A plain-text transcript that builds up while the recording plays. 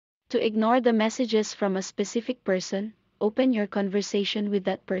To ignore the messages from a specific person, open your conversation with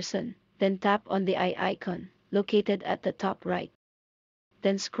that person, then tap on the eye icon, located at the top right.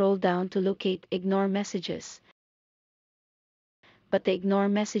 Then scroll down to locate Ignore Messages. But the Ignore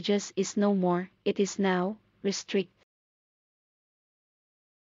Messages is no more, it is now Restrict.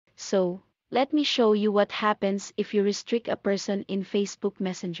 So, let me show you what happens if you restrict a person in Facebook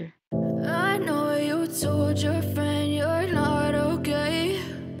Messenger. I know you told your friend you're not okay,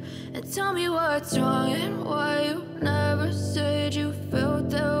 and tell me what's wrong and why you never said you felt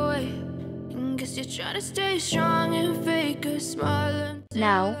that way. And guess you're trying to stay strong and fake a smile.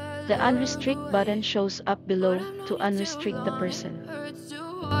 Now, the Unrestrict button shows up below to unrestrict the person.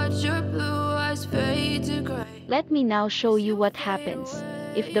 Let me now show you what happens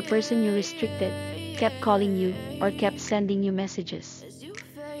if the person you restricted kept calling you or kept sending you messages.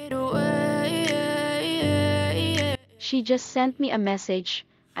 She just sent me a message.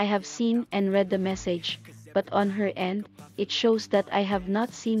 I have seen and read the message, but on her end, it shows that I have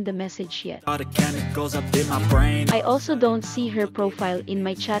not seen the message yet. I also don't see her profile in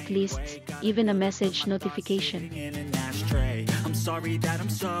my chat lists, even a message notification. Sorry that I'm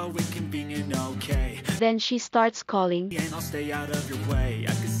so inconvenient, okay. Then she starts calling. And I'll stay out of your way.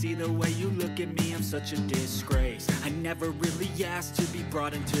 I can see the way you look at me, I'm such a disgrace. I never really asked to be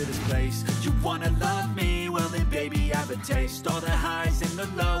brought into this place. You wanna love me? Well then baby, I have a taste. All the highs and the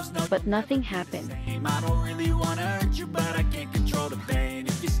lows, no. But nothing happened. I don't really wanna hurt you, but I can't control the pain.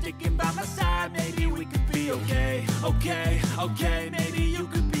 If you're sticking by my side, maybe we could be okay. Okay, maybe you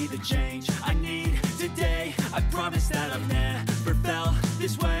could be the change I need today. I promise that I've never felt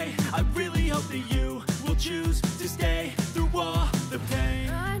this way. I really hope that you will choose to stay through all the pain.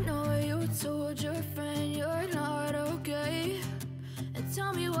 I know you told your friend you're not okay, and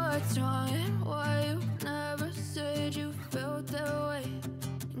tell me what's wrong and why you never said you felt that way.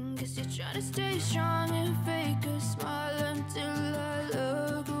 And guess you're trying to stay strong and fake a smile until I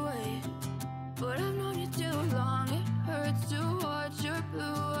look away. But I've known you too long, it hurts to watch your blue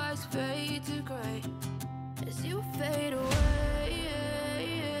eyes fade to gray as you fade away,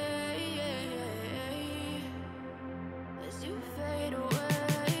 as you fade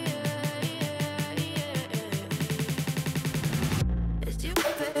away, as you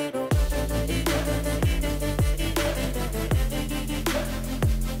fade away.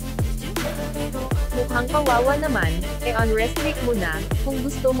 Mukhang kawawa naman, unrestrict mo na, kung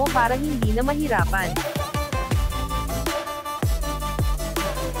gusto mo para hindi na mahirapan.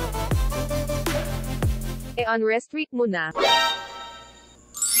 Unrestrict mo na.